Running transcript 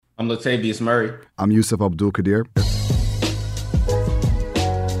I'm Latavius Murray. I'm Yusuf Abdul Qadir.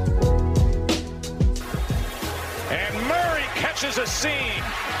 And Murray catches a seam.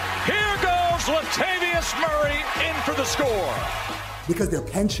 Here goes Latavius Murray in for the score. Because their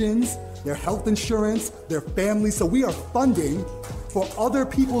pensions, their health insurance, their families, so we are funding for other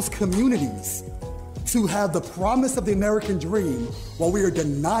people's communities to have the promise of the American dream while we are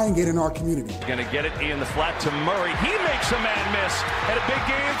denying it in our community. Gonna get it in the flat to Murray. He makes a man miss. And a big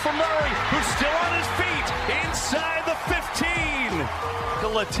game for Murray, who's still on his feet inside the 15. To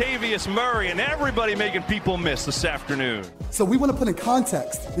Latavius Murray, and everybody making people miss this afternoon. So we want to put in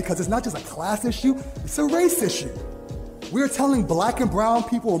context, because it's not just a class issue, it's a race issue. We're telling black and brown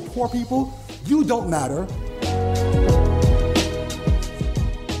people and poor people, you don't matter.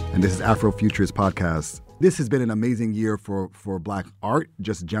 And this is Afrofuturist Podcast. This has been an amazing year for Black art,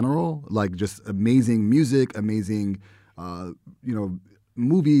 just general, like just amazing music, amazing,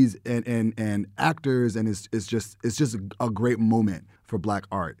 movies and actors, and it's just a great moment for Black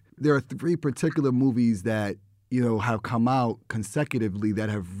art. There are three particular movies that have come out consecutively that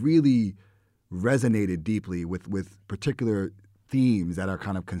have really resonated deeply with particular themes that are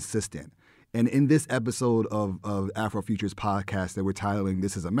kind of consistent. And in this episode of Afrofuturist Podcast that we're titling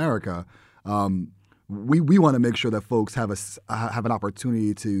 "This Is America," we want to make sure that folks have an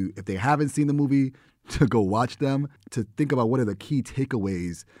opportunity to, if they haven't seen the movie, to go watch them, to think about what are the key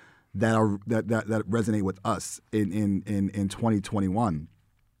takeaways that resonate with us in 2021.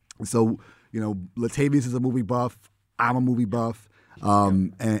 So, Latavius is a movie buff. I'm a movie buff.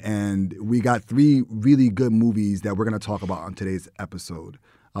 And we got three really good movies that we're going to talk about on today's episode.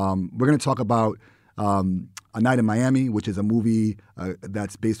 We're going to talk about A Night in Miami, which is a movie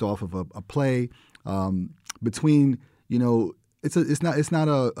that's based off of a play between, it's not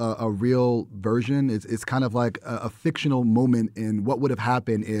a real version. It's kind of like a fictional moment in what would have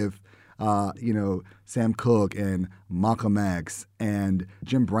happened if Sam Cooke and Malcolm X and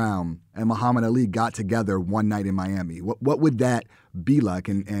Jim Brown and Muhammad Ali got together one night in Miami. What would that be like?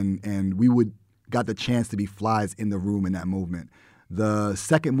 And we got the chance to be flies in the room in that movement. The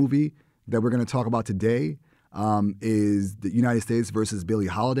second movie that we're going to talk about today is The United States versus Billie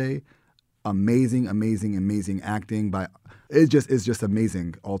Holiday. Amazing acting it's just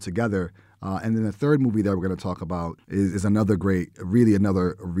amazing altogether. And then the third movie that we're going to talk about is another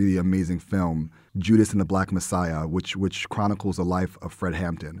really amazing film, Judas and the Black Messiah, which chronicles the life of Fred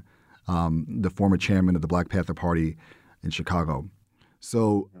Hampton, the former chairman of the Black Panther Party in Chicago.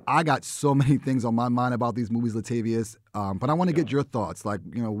 So I got so many things on my mind about these movies, Latavius, but I want to get your thoughts. Like,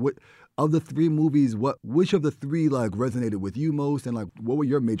 what of the three movies, which of the three resonated with you most, and what were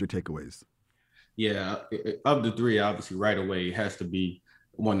your major takeaways? Yeah, of the three, obviously, right away, it has to be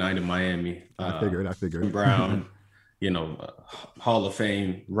One Night in Miami. I figured. Jim Brown, Hall of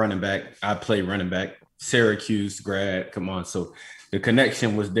Fame running back. I play running back. Syracuse grad. Come on, so the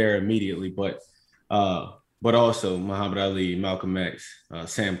connection was there immediately. But also Muhammad Ali, Malcolm X,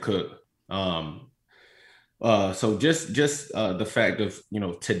 Sam Cooke. So just the fact of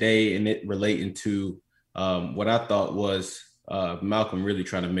today and it relating to what I thought was Malcolm really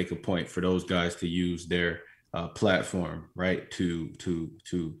trying to make a point for those guys to use their platform, right, to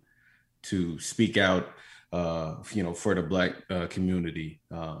speak out, for the Black community,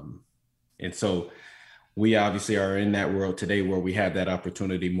 and so we obviously are in that world today where we have that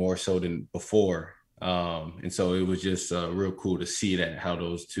opportunity more so than before, and so it was just real cool to see how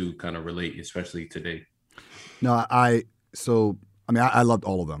those two kind of relate, especially today. No, I loved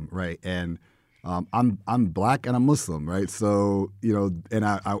all of them, right, and. I'm Black and I'm Muslim, right? So, and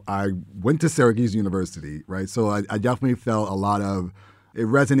I went to Syracuse University, right? So I definitely felt it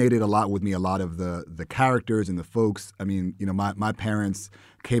resonated a lot with me, a lot of the characters and the folks. I mean, my parents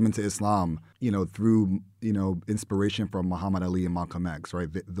came into Islam, through, inspiration from Muhammad Ali and Malcolm X, right?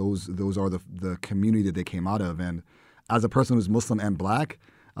 Those are the community that they came out of. And as a person who's Muslim and Black,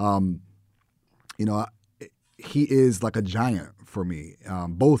 he is like a giant for me.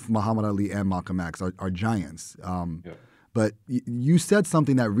 Both Muhammad Ali and Malcolm X are giants. But you said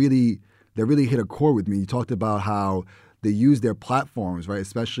something that really hit a chord with me. You talked about how they use their platforms, right?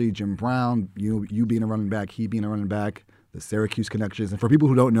 Especially Jim Brown, you being a running back, he being a running back, the Syracuse connections. And for people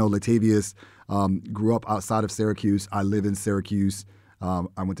who don't know, Latavius grew up outside of Syracuse. I live in Syracuse. I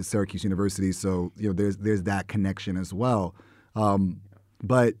went to Syracuse University, so there's that connection as well.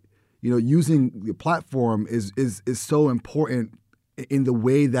 But using the platform is so important in the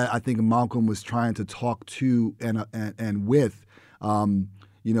way that I think Malcolm was trying to talk to and with,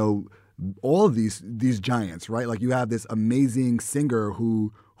 all of these giants, right? Like you have this amazing singer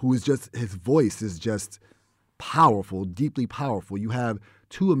who is just, his voice is just powerful, deeply powerful. You have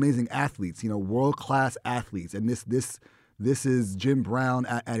two amazing athletes, world-class athletes. And this is Jim Brown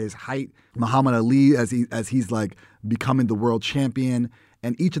at his height, Muhammad Ali as he's like becoming the world champion.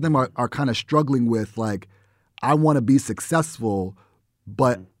 And each of them are kind of struggling with like, I want to be successful,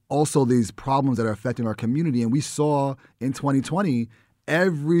 but also these problems that are affecting our community. And we saw in 2020,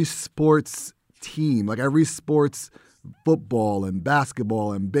 every sports team, like every sports, football and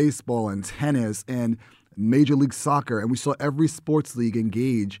basketball and baseball and tennis and Major League Soccer, and we saw every sports league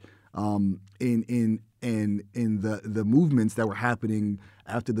engage in the movements that were happening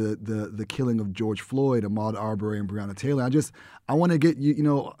after the killing of George Floyd, Ahmaud Arbery, and Breonna Taylor. I want to get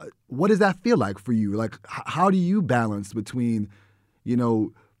you, what does that feel like for you? Like, how do you balance between,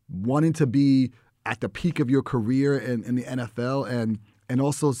 wanting to be at the peak of your career in the NFL and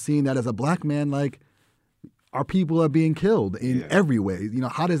also seeing that as a black man, like, our people are being killed in every way.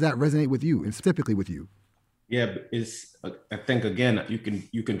 How does that resonate with you, and specifically with you? Yeah, I think again,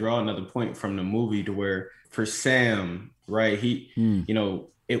 you can draw another point from the movie to where for Sam, right?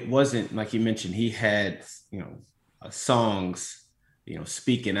 It wasn't like you mentioned, he had, songs,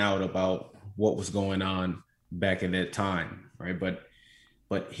 speaking out about what was going on back in that time, right? But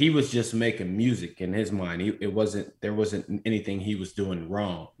he was just making music in his mind. There wasn't anything he was doing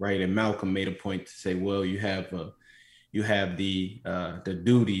wrong, right? And Malcolm made a point to say, well, you have the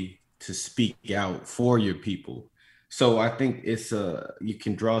duty to speak out for your people. So I think you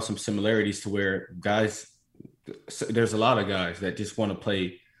can draw some similarities to where there's a lot of guys that just want to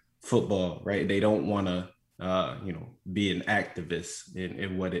play football, right? They don't want to, be an activist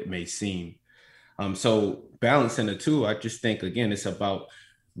in what it may seem. So balancing the two, I just think, again, it's about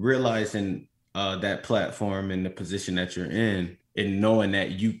realizing that platform and the position that you're in and knowing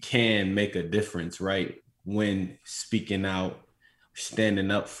that you can make a difference, right? When speaking out,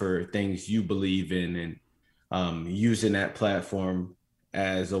 standing up for things you believe in, and using that platform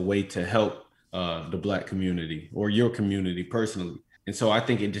as a way to help the Black community or your community personally. And so I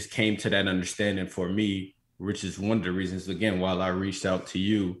think it just came to that understanding for me, which is one of the reasons, again, why I reached out to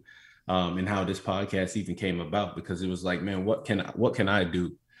you and how this podcast even came about, because it was like, man, what can I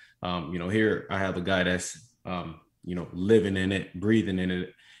do? Here I have a guy that's, living in it, breathing in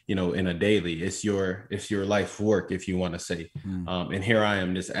it, in a daily. It's your life work, if you want to say. And here I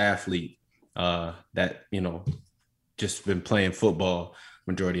am, this athlete that, just been playing football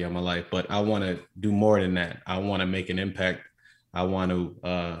majority of my life, but I want to do more than that. I want to make an impact. I want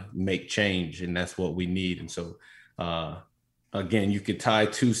to make change, and that's what we need. And so, again, you could tie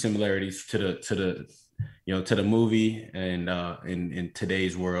two similarities to the movie and in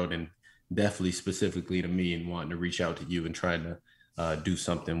today's world, and definitely specifically to me, and wanting to reach out to you and trying to do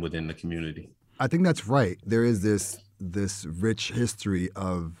something within the community. I think that's right. There is this rich history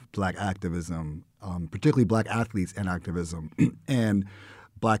of Black activism, particularly Black athletes and activism, and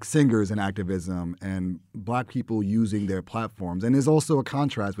Black singers and activism, and Black people using their platforms. And there's also a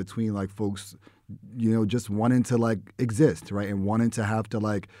contrast between like folks, just wanting to like exist, right? And wanting to have to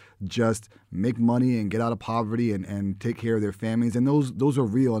like just make money and get out of poverty and take care of their families. And those are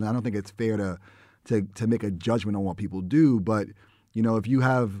real. And I don't think it's fair to make a judgment on what people do. But, if you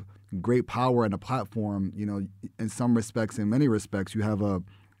have great power and a platform, in some respects, in many respects, you have a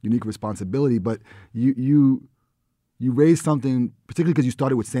unique responsibility. But you raised something, particularly because you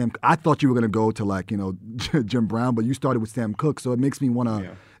started with Sam. I thought you were going to go to like, Jim Brown, but you started with Sam Cooke. So it makes me want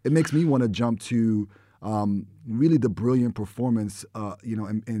to jump to really the brilliant performance,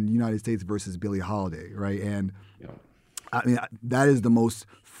 in United States versus Billie Holiday, right? And I mean, that is the most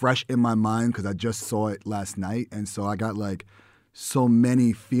fresh in my mind because I just saw it last night. And so I got like so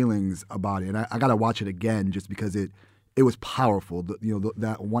many feelings about it. And I got to watch it again just because it was powerful.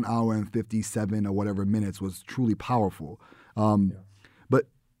 That 1 hour and 57 or whatever minutes was truly powerful. But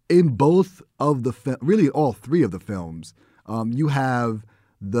in both of really all three of the films, you have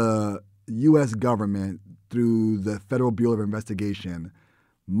the U.S. government through the Federal Bureau of Investigation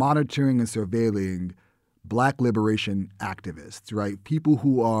monitoring and surveilling Black liberation activists, right? People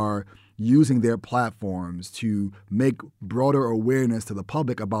who are using their platforms to make broader awareness to the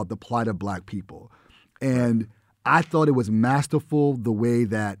public about the plight of Black people. And I thought it was masterful the way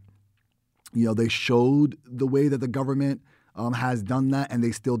that, they showed the way that the government has done that, and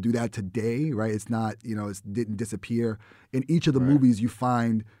they still do that today, right? It's not, it didn't disappear. In each of the movies, you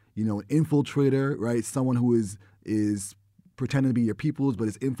find, an infiltrator, right? Someone who is pretending to be your people's, but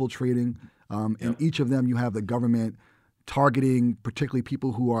is infiltrating. In each of them, you have the government targeting particularly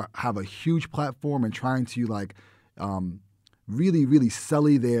people who have a huge platform and trying to like really, really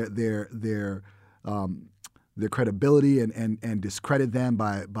sully their credibility and discredit them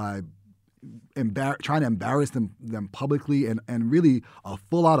by trying to embarrass them publicly and really a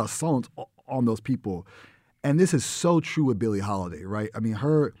full-out assault on those people. And this is so true with Billie Holiday, right? I mean,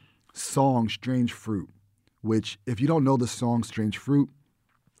 her song Strange Fruit, which if you don't know the song Strange Fruit,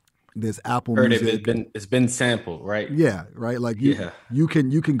 there's Apple Music. It's been sampled, right? Yeah, right. Like you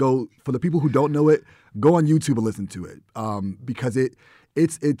can go, for the people who don't know it, go on YouTube and listen to it, because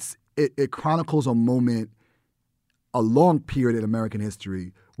it chronicles a moment, a long period in American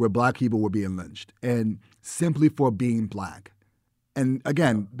history where Black people were being lynched, and simply for being Black. And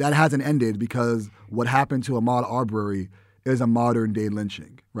again, that hasn't ended, because what happened to Ahmaud Arbery is a modern day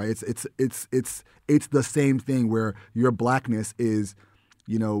lynching, right? It's the same thing where your Blackness is,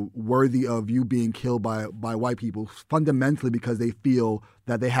 worthy of you being killed by white people, fundamentally because they feel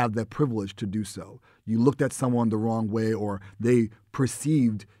that they have the privilege to do so. You looked at someone the wrong way, or they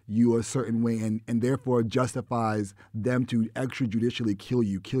perceived you a certain way, and therefore justifies them to extrajudicially kill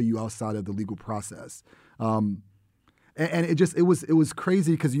you outside of the legal process. And it was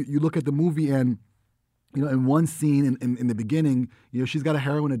crazy, because you look at the movie, and in one scene in the beginning, she's got a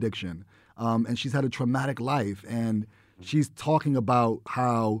heroin addiction, and she's had a traumatic life, and she's talking about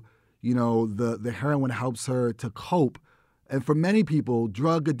how the heroin helps her to cope. And for many people,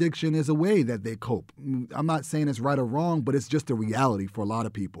 drug addiction is a way that they cope. I'm not saying it's right or wrong, but it's just a reality for a lot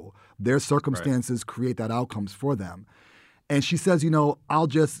of people. Their circumstances create that outcomes for them. And she says, I'll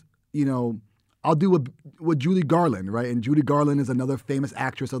do with Judy Garland, right? And Judy Garland is another famous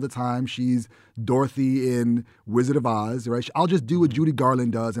actress of the time. She's Dorothy in Wizard of Oz, right? I'll just do what Judy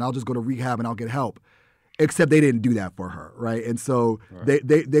Garland does, and I'll just go to rehab and I'll get help. Except they didn't do that for her, right? And so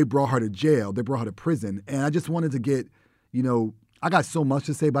they brought her to jail. They brought her to prison. And I just wanted to get, I got so much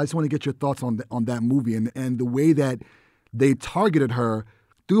to say, but I just want to get your thoughts on that movie and the way that they targeted her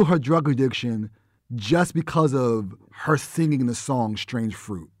through her drug addiction just because of her singing the song Strange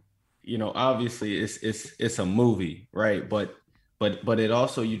Fruit. Obviously it's a movie, right? But it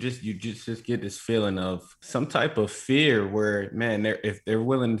also, you just get this feeling of some type of fear where, man, if they're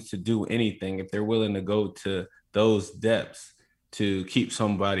willing to do anything, if they're willing to go to those depths to keep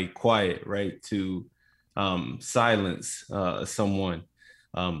somebody quiet, right? To silence someone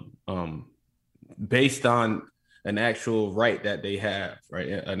based on an actual right that they have, right?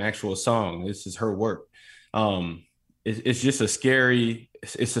 An actual song. This is her work. It's just a scary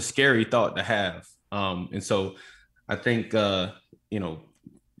thought to have. And so I think,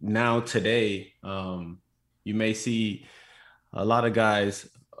 now today, you may see a lot of guys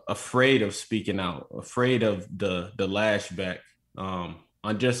afraid of speaking out, afraid of the lashback,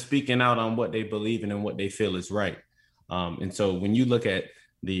 on just speaking out on what they believe in and what they feel is right. And so when you look at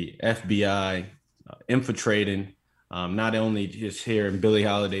the FBI infiltrating, not only just here in Billie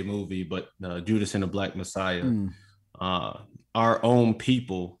Holiday movie, but Judas and the Black Messiah, our own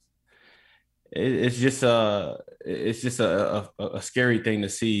people, it's just a scary thing to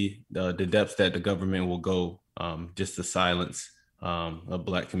see the depths that the government will go just to silence a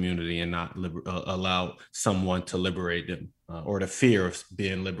Black community and not allow someone to liberate them or the fear of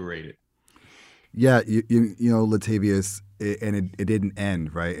being liberated. Yeah, Latavius, it didn't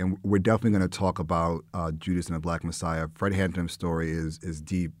end, right? And we're definitely going to talk about Judas and the Black Messiah. Fred Hampton's story is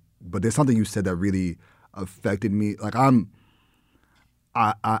deep, but there's something you said that really affected me. Like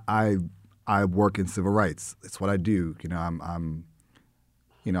I work in civil rights. It's what I do. I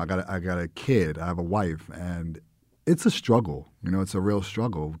got a kid. I have a wife, and it's a struggle. It's a real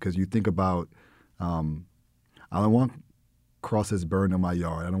struggle, because you think about, I don't want crosses burned in my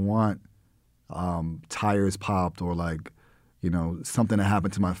yard. I don't want tires popped or something that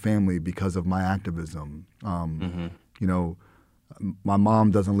happened to my family because of my activism. My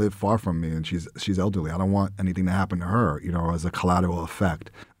mom doesn't live far from me, and she's elderly. I don't want anything to happen to her, as a collateral effect.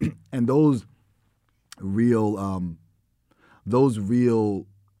 And those real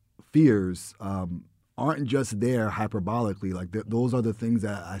fears aren't just there hyperbolically. Those are the things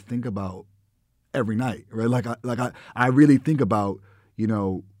that I think about every night, right? I really think about,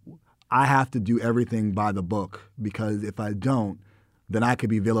 I have to do everything by the book, because if I don't, then I could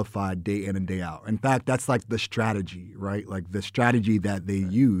be vilified day in and day out. In fact, that's the strategy, right? The strategy that they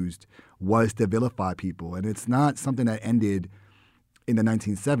used was to vilify people. And it's not something that ended in the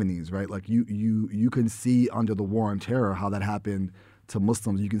 1970s, right? You can see under the War on Terror how that happened to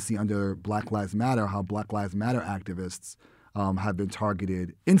Muslims. You can see under Black Lives Matter how Black Lives Matter activists have been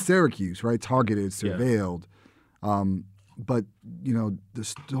targeted in Syracuse, right? Targeted, surveilled. Yeah. But, the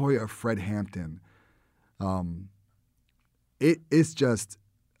story of Fred Hampton, it's just,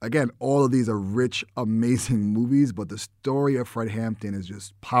 again, all of these are rich, amazing movies, but the story of Fred Hampton is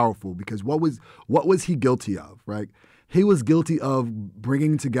just powerful, because what was he guilty of, right? He was guilty of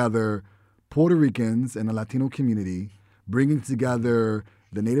bringing together Puerto Ricans and the Latino community, bringing together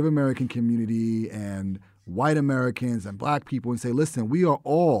the Native American community and white Americans and black people and say, listen, we are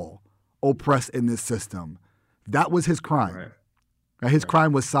all oppressed in this system. That was his crime. Right. His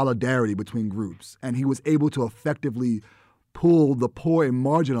crime was solidarity between groups. And he was able to effectively pull the poor and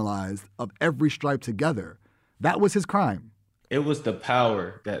marginalized of every stripe together. That was his crime. It was the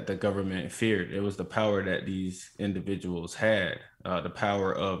power that the government feared. It was the power that these individuals had, the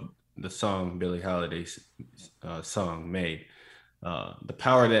power of the song Billie Holiday's song made, the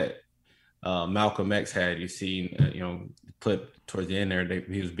power that Malcolm X had. You see, clip towards the end there,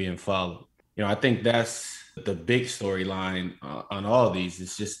 he was being followed. I think that's the big storyline on all of these.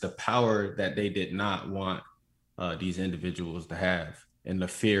 It's just the power that they did not want these individuals to have, and the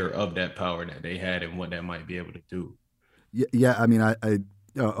fear of that power that they had and what that might be able to do. Yeah. I mean, I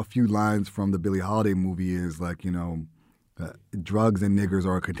a few lines from the Billie Holiday movie is like, drugs and niggers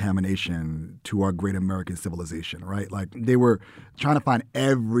are a contamination to our great American civilization, right? Like they were trying to find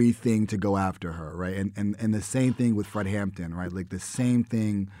everything to go after her, right? And the same thing with Fred Hampton, right? Like the same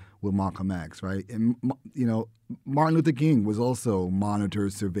thing with Malcolm X, right? And, Martin Luther King was also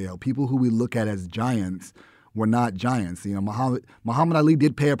monitored, surveilled. People who we look at as giants were not giants. Muhammad Ali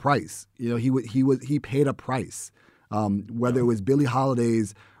did pay a price. He paid a price. Whether it was Billie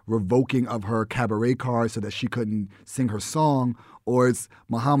Holiday's revoking of her cabaret card so that she couldn't sing her song, or it's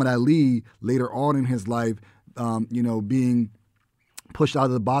Muhammad Ali later on in his life, being pushed out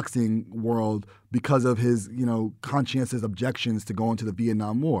of the boxing world because of his, conscientious objections to going to the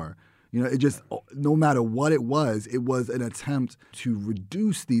Vietnam War. It just, no matter what it was an attempt to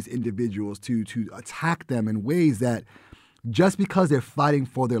reduce these individuals, to attack them in ways that just because they're fighting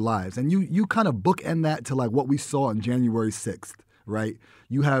for their lives. And you kind of bookend that to like what we saw on January 6th, right?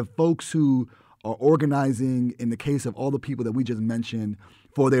 You have folks who are organizing, in the case of all the people that we just mentioned,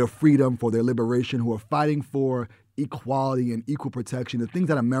 for their freedom, for their liberation, who are fighting for equality and equal protection, the things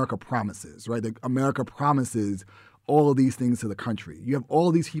that America promises, right? That America promises all of these things to the country. You have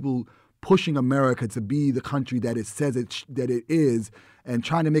all these people pushing America to be the country that it says that it is, and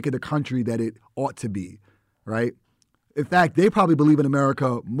trying to make it the country that it ought to be, right? In fact, they probably believe in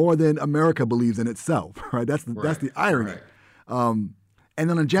America more than America believes in itself, right? That's the irony. Right. And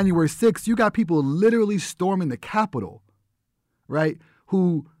then on January 6th, you got people literally storming the Capitol, right?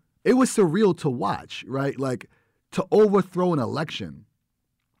 Who, it was surreal to watch, right? Like, to overthrow an election,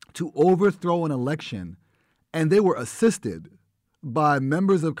 and they were assisted by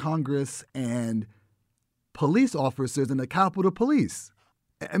members of Congress and police officers in the Capitol Police.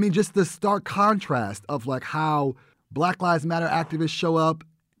 I mean, just the stark contrast of like how Black Lives Matter activists show up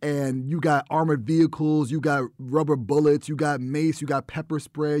and you got armored vehicles, you got rubber bullets, you got mace, you got pepper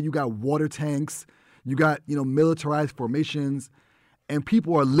spray, you got water tanks, you got, militarized formations, and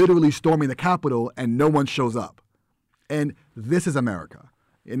people are literally storming the Capitol and no one shows up. And this is America.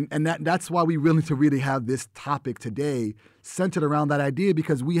 And that's why we really have this topic today centered around that idea,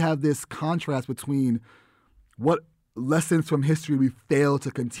 because we have this contrast between what lessons from history we fail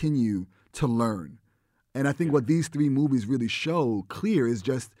to continue to learn. And I think what these three movies really show clear is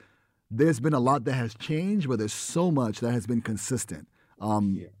just there's been a lot that has changed, but there's so much that has been consistent.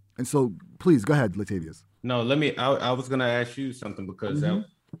 And so please go ahead, Latavius. No, I was going to ask you something because,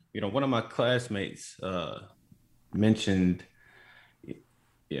 one of my classmates mentioned,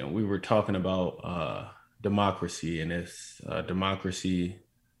 we were talking about democracy and its democracy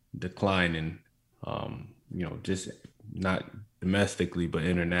declining, just not domestically, but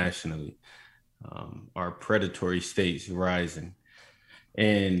internationally. Our predatory states rising.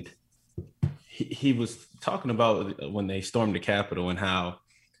 And he was talking about when they stormed the Capitol and how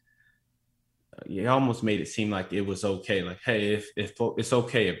he almost made it seem like it was okay. Like, hey, if it's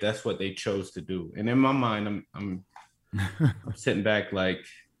okay if that's what they chose to do. And in my mind, I'm sitting back like,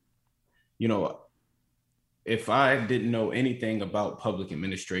 if I didn't know anything about public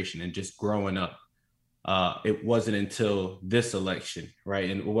administration and just growing up, it wasn't until this election, right?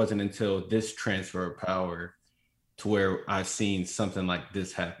 And it wasn't until this transfer of power to where I've seen something like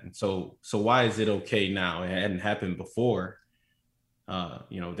this happen. So why is it okay now? It hadn't happened before.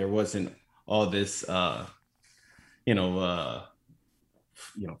 There wasn't all this, a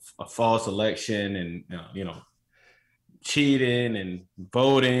false election and, cheating and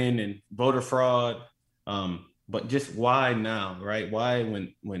voting and voter fraud. But just why now, right? Why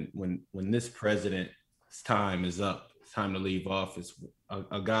when this president's time is up, it's time to leave office,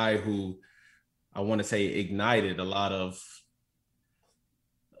 a guy who I want to say ignited a lot of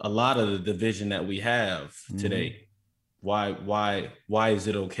the division that we have today. Why is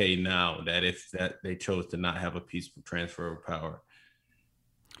it okay now that they chose to not have a peaceful transfer of power?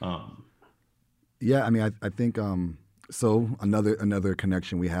 Yeah, I mean, I think so. Another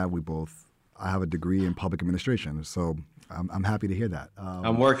connection we have. I have a degree in public administration, so I'm happy to hear that.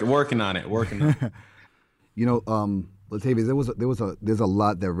 I'm working on it. You know, Latavius, there's a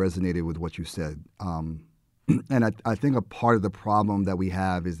lot that resonated with what you said, and I think a part of the problem that we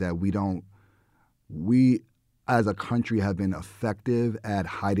have is that we as a country have been effective at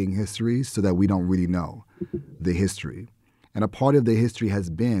hiding history so that we don't really know the history, and a part of the history has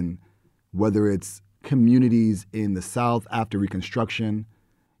been whether it's communities in the South after Reconstruction.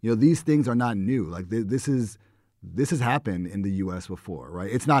 These things are not new. Like this has happened in the U.S. before, right?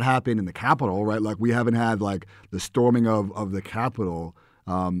 It's not happened in the Capitol, right? Like we haven't had like the storming of the Capitol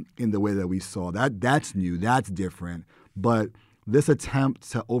in the way that we saw. That's new. That's different. But this attempt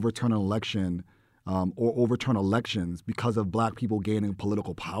to overturn an election or overturn elections because of Black people gaining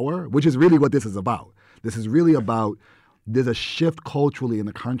political power, which is really what this is about. This is really about there's a shift culturally in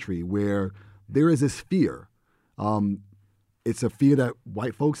the country where there is this fear. It's a fear that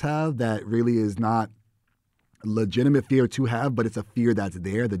white folks have that really is not legitimate fear to have, but it's a fear that's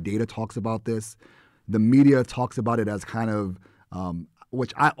there. The data talks about this. The media talks about it as kind of,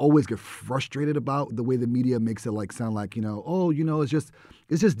 which I always get frustrated about the way the media makes it like sound like, it's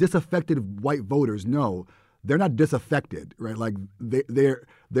just disaffected white voters. No, they're not disaffected, right? Like they're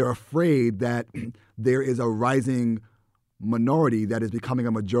afraid that there is a rising minority that is becoming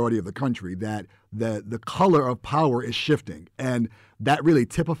a majority of the country, that the color of power is shifting. And that really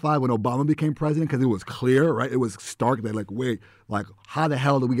typified when Obama became president because it was clear, right? It was stark that how the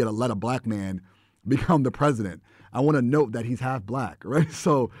hell do we get to let a Black man become the president? I want to note that he's half Black, right?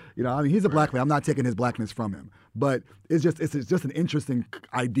 So, he's a Black man. I'm not taking his Blackness from him. But it's just an interesting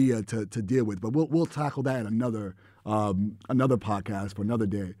idea to deal with. But we'll tackle that in another podcast for another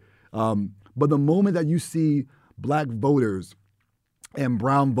day. But the moment that you see Black voters and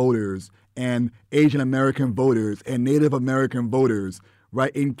brown voters and Asian American voters and Native American voters,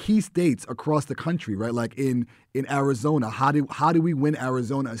 right, in key states across the country, right, like in Arizona, how do we win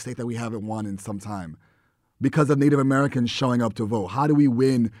Arizona, a state that we haven't won in some time? Because of Native Americans showing up to vote. How do we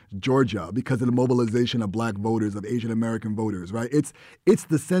win Georgia? Because of the mobilization of Black voters, of Asian American voters, right? It's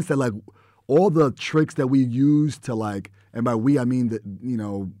the sense that like all the tricks that we use to like, and by we I mean that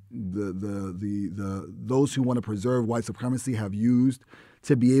those who want to preserve white supremacy have used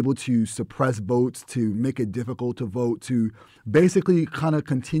to be able to suppress votes, to make it difficult to vote, to basically kind of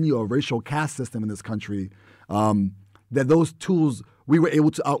continue a racial caste system in this country. That those tools, we were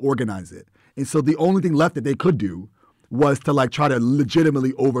able to out-organize it. And so the only thing left that they could do was to like try to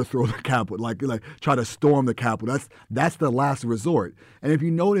legitimately overthrow the Capitol, like try to storm the Capitol. That's the last resort. And if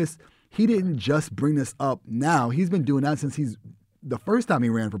you notice, he didn't just bring this up now. He's been doing that since the first time he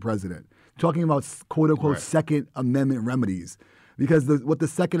ran for president, talking about quote unquote Second Amendment remedies. Because what the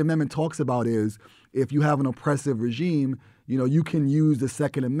Second Amendment talks about is if you have an oppressive regime, you can use the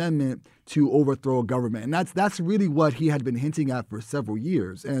Second Amendment to overthrow a government. And that's really what he had been hinting at for several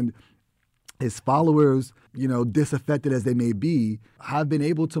years. And his followers, disaffected as they may be, have been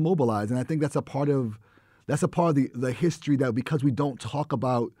able to mobilize. And I think that's a part of the history that because we don't talk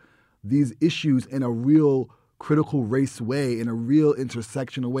about these issues in a real critical race way, in a real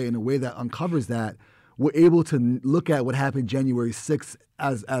intersectional way, in a way that uncovers that, we're able to look at what happened January 6th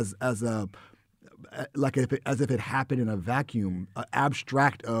as if it happened in a vacuum, an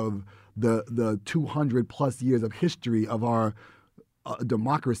abstract of the 200 plus years of history of our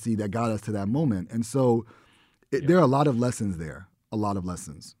democracy that got us to that moment. And so there are a lot of lessons there, a lot of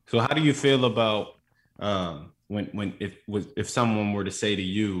lessons. So how do you feel about if someone were to say to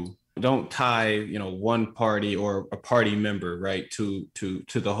you, don't tie, one party or a party member, right, to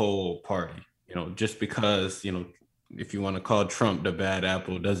the whole party, just because, if you want to call Trump the bad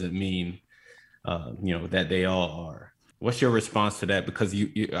apple doesn't mean, that they all are. What's your response to that? Because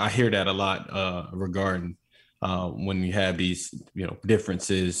I hear that a lot regarding when you have these,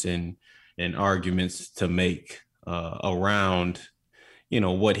 differences and arguments to make around,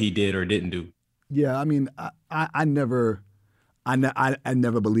 what he did or didn't do. Yeah, I mean, I never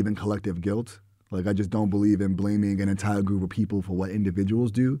believe in collective guilt. Like, I just don't believe in blaming an entire group of people for what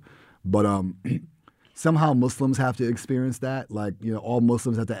individuals do. But somehow Muslims have to experience that. Like, all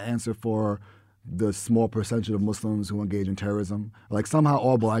Muslims have to answer for the small percentage of Muslims who engage in terrorism. Like, somehow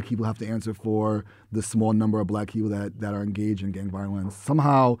all Black people have to answer for the small number of Black people that are engaged in gang violence.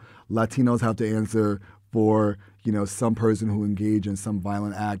 Somehow Latinos have to answer for, some person who engaged in some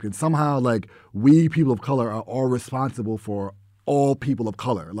violent act. And somehow, like, we people of color are all responsible for all people of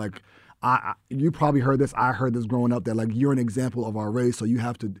color. Like, you probably heard this. I heard this growing up that, like, you're an example of our race, so you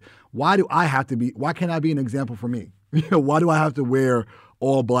have to. Why can't I be an example for me? Why do I have to wear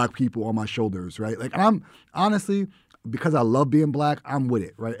all black people on my shoulders, right? Like, I'm honestly, because I love being black, I'm with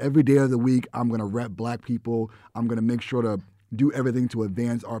it, right? Every day of the week, I'm gonna rep black people. I'm gonna make sure to do everything to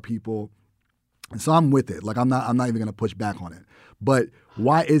advance our people. And so I'm with it. Like, I'm not even gonna push back on it. But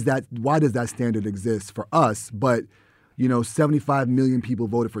why does that standard exist for us? But 75 million people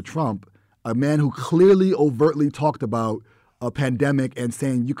voted for Trump, a man who clearly, overtly talked about a pandemic and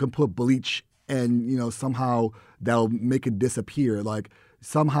saying you can put bleach and somehow that'll make it disappear. Like,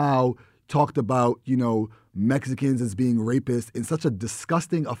 somehow talked about Mexicans as being rapists in such a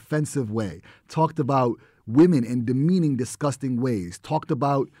disgusting, offensive way. Talked about women in demeaning, disgusting ways. Talked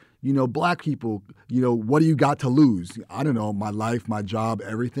about black people, what do you got to lose? I don't know, my life, my job,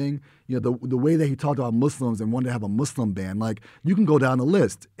 everything. The way that he talked about Muslims and wanted to have a Muslim ban, like, you can go down the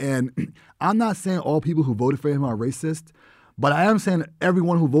list. And I'm not saying all people who voted for him are racist, but I am saying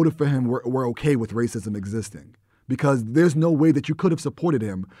everyone who voted for him were okay with racism existing. Because there's no way that you could have supported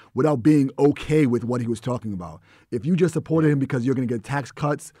him without being okay with what he was talking about. If you just supported him because you're going to get tax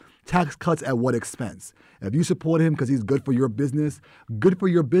cuts at what expense? If you support him because he's good for your business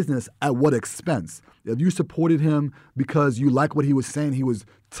at what expense? If you supported him because you like what he was saying, he was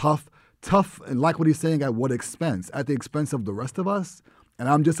tough, and like what he's saying, at what expense? At the expense of the rest of us? And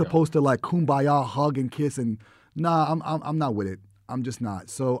I'm just supposed to, like, kumbaya, hug and kiss, and nah, I'm not with it. I'm just not.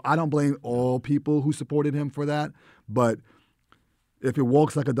 So I don't blame all people who supported him for that. But if it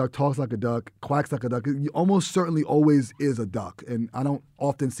walks like a duck, talks like a duck, quacks like a duck, it almost certainly always is a duck. And I don't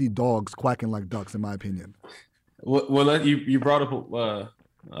often see dogs quacking like ducks, in my opinion. Well, you brought up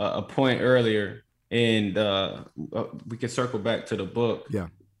a point earlier, and we can circle back to the book. Yeah.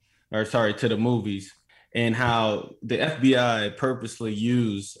 To the movies, and how the FBI purposely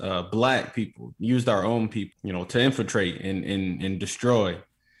used black people, used our own people, to infiltrate and destroy.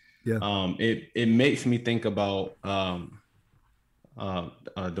 Yeah. It makes me think about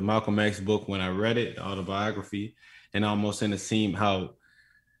the Malcolm X book when I read it, the autobiography, and almost in the scene how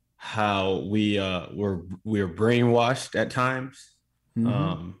we were brainwashed at times,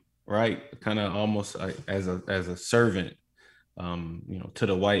 right? Kind of almost as a servant, to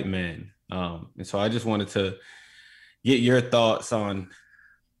the white man. And so I just wanted to get your thoughts on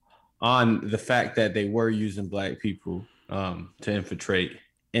the fact that they were using black people to infiltrate,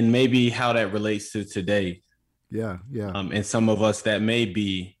 and maybe how that relates to today. Yeah. And some of us that may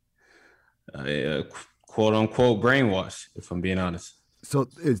be quote unquote brainwashed, if I'm being honest. So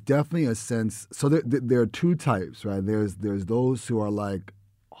it's definitely a sense. So there are two types, right? There's those who are like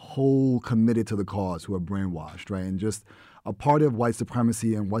whole committed to the cause, who are brainwashed, right? And just a part of white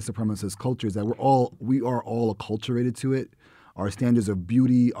supremacy and white supremacist culture is that we are all acculturated to it. Our standards of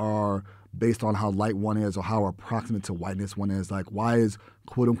beauty are based on how light one is or how approximate to whiteness one is. Like, why is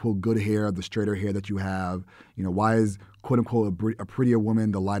quote unquote good hair the straighter hair that you have? Why is quote unquote a prettier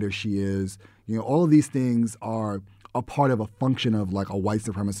woman the lighter she is? All of these things are a part of a function of like a white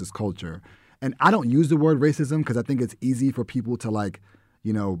supremacist culture. And I don't use the word racism because I think it's easy for people to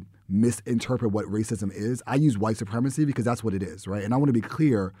misinterpret what racism is. I use white supremacy because that's what it is, right? And I want to be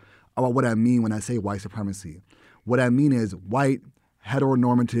clear about what I mean when I say white supremacy. What I mean is white,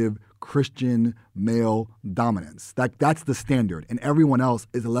 heteronormative, Christian, male dominance. That's the standard. And everyone else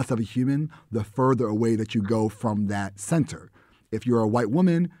is less of a human the further away that you go from that center. If you're a white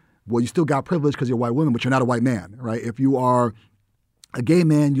woman, well, you still got privilege because you're a white woman, but you're not a white man, right? If you are a gay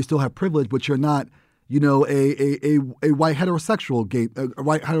man, you still have privilege, but you're not a white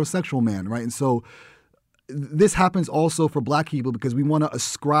heterosexual man, right? And so this happens also for black people because we want to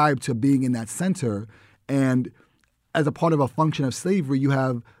ascribe to being in that center. And as a part of a function of slavery, you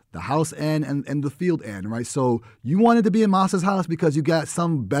have the house end and the field end, right? So you wanted to be in Master's house because you got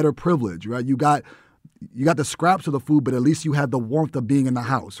some better privilege, right? You got the scraps of the food, but at least you had the warmth of being in the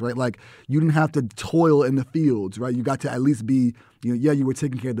house, right? Like, you didn't have to toil in the fields, right? You got to at least be, you were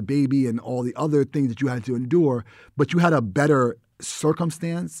taking care of the baby and all the other things that you had to endure, but you had a better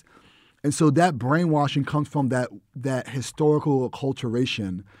circumstance. And so that brainwashing comes from that historical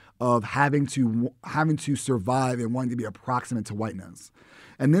acculturation of having to survive and wanting to be approximate to whiteness.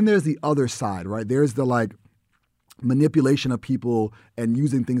 And then there's the other side, right? There's the manipulation of people and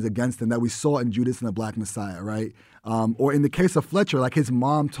using things against them that we saw in Judas and the Black Messiah, right? Or in the case of Fletcher, like, his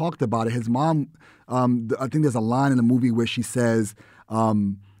mom talked about it. His mom, I think there's a line in the movie where she says,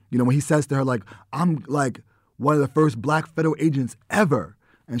 when he says to her, like, I'm like one of the first black federal agents ever.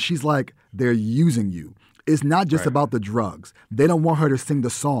 And she's like, they're using you. It's not just about the drugs. They don't want her to sing the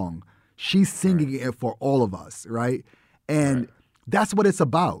song. She's singing it for all of us, right? And that's what it's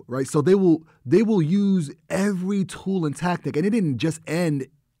about, right? So they will use every tool and tactic. And it didn't just end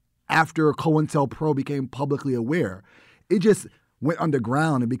after COINTELPRO became publicly aware. It just went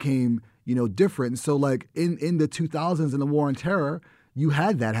underground and became, different. And so like in the 2000s in the War on Terror, you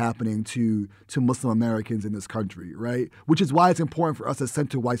had that happening to Muslim Americans in this country, right? Which is why it's important for us to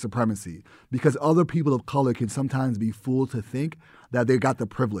center white supremacy, because other people of color can sometimes be fooled to think that they got the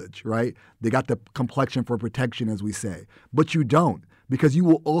privilege, right? They got the complexion for protection, as we say. But you don't, because you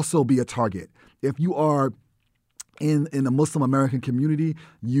will also be a target. If you are in a Muslim American community,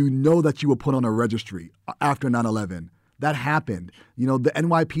 you know that you were put on a registry after 9/11. That happened. The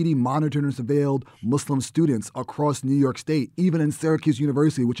NYPD monitored and surveilled Muslim students across New York State, even in Syracuse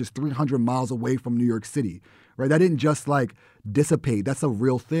University, which is 300 miles away from New York City, right? That didn't just dissipate. That's a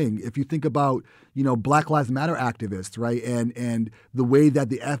real thing. If you think about, Black Lives Matter activists, right? And the way that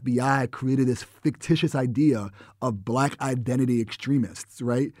the FBI created this fictitious idea of Black identity extremists,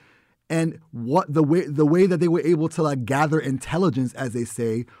 right? And the way that they were able to gather intelligence, as they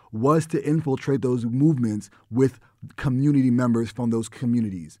say, was to infiltrate those movements with community members from those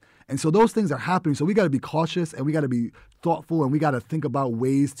communities. And so those things are happening. So we got to be cautious and we got to be thoughtful and we got to think about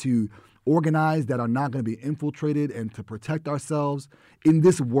ways to organize that are not going to be infiltrated and to protect ourselves in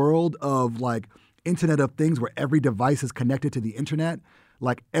this world of Internet of Things where every device is connected to the internet.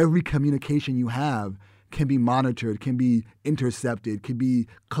 Every communication you have can be monitored, can be intercepted, can be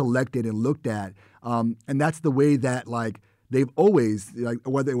collected and looked at. And that's the way that they've always,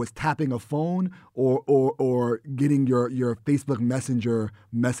 whether it was tapping a phone or getting your Facebook Messenger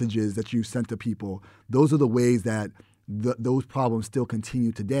messages that you sent to people, those are the ways that those problems still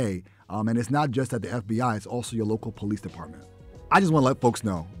continue today. And it's not just at the FBI, it's also your local police department. I just want to let folks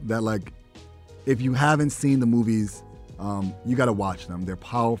know that if you haven't seen the movies, you got to watch them. They're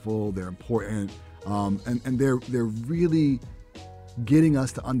powerful, they're important, and they're really getting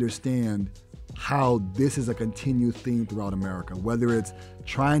us to understand how this is a continued theme throughout America, whether it's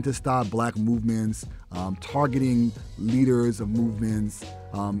trying to stop Black movements, targeting leaders of movements.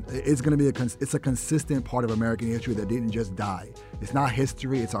 It's going to be it's a consistent part of American history that didn't just die. It's not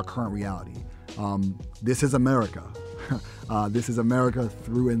history, it's our current reality. This is America. This is America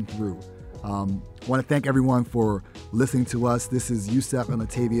through and through. I want to thank everyone for listening to us. This is Yusef and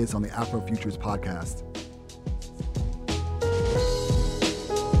Latavius on the Afrofutures podcast.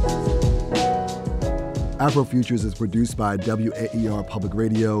 Afrofutures is produced by WAER Public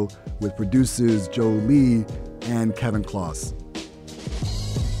Radio with producers Joe Lee and Kevin Kloss.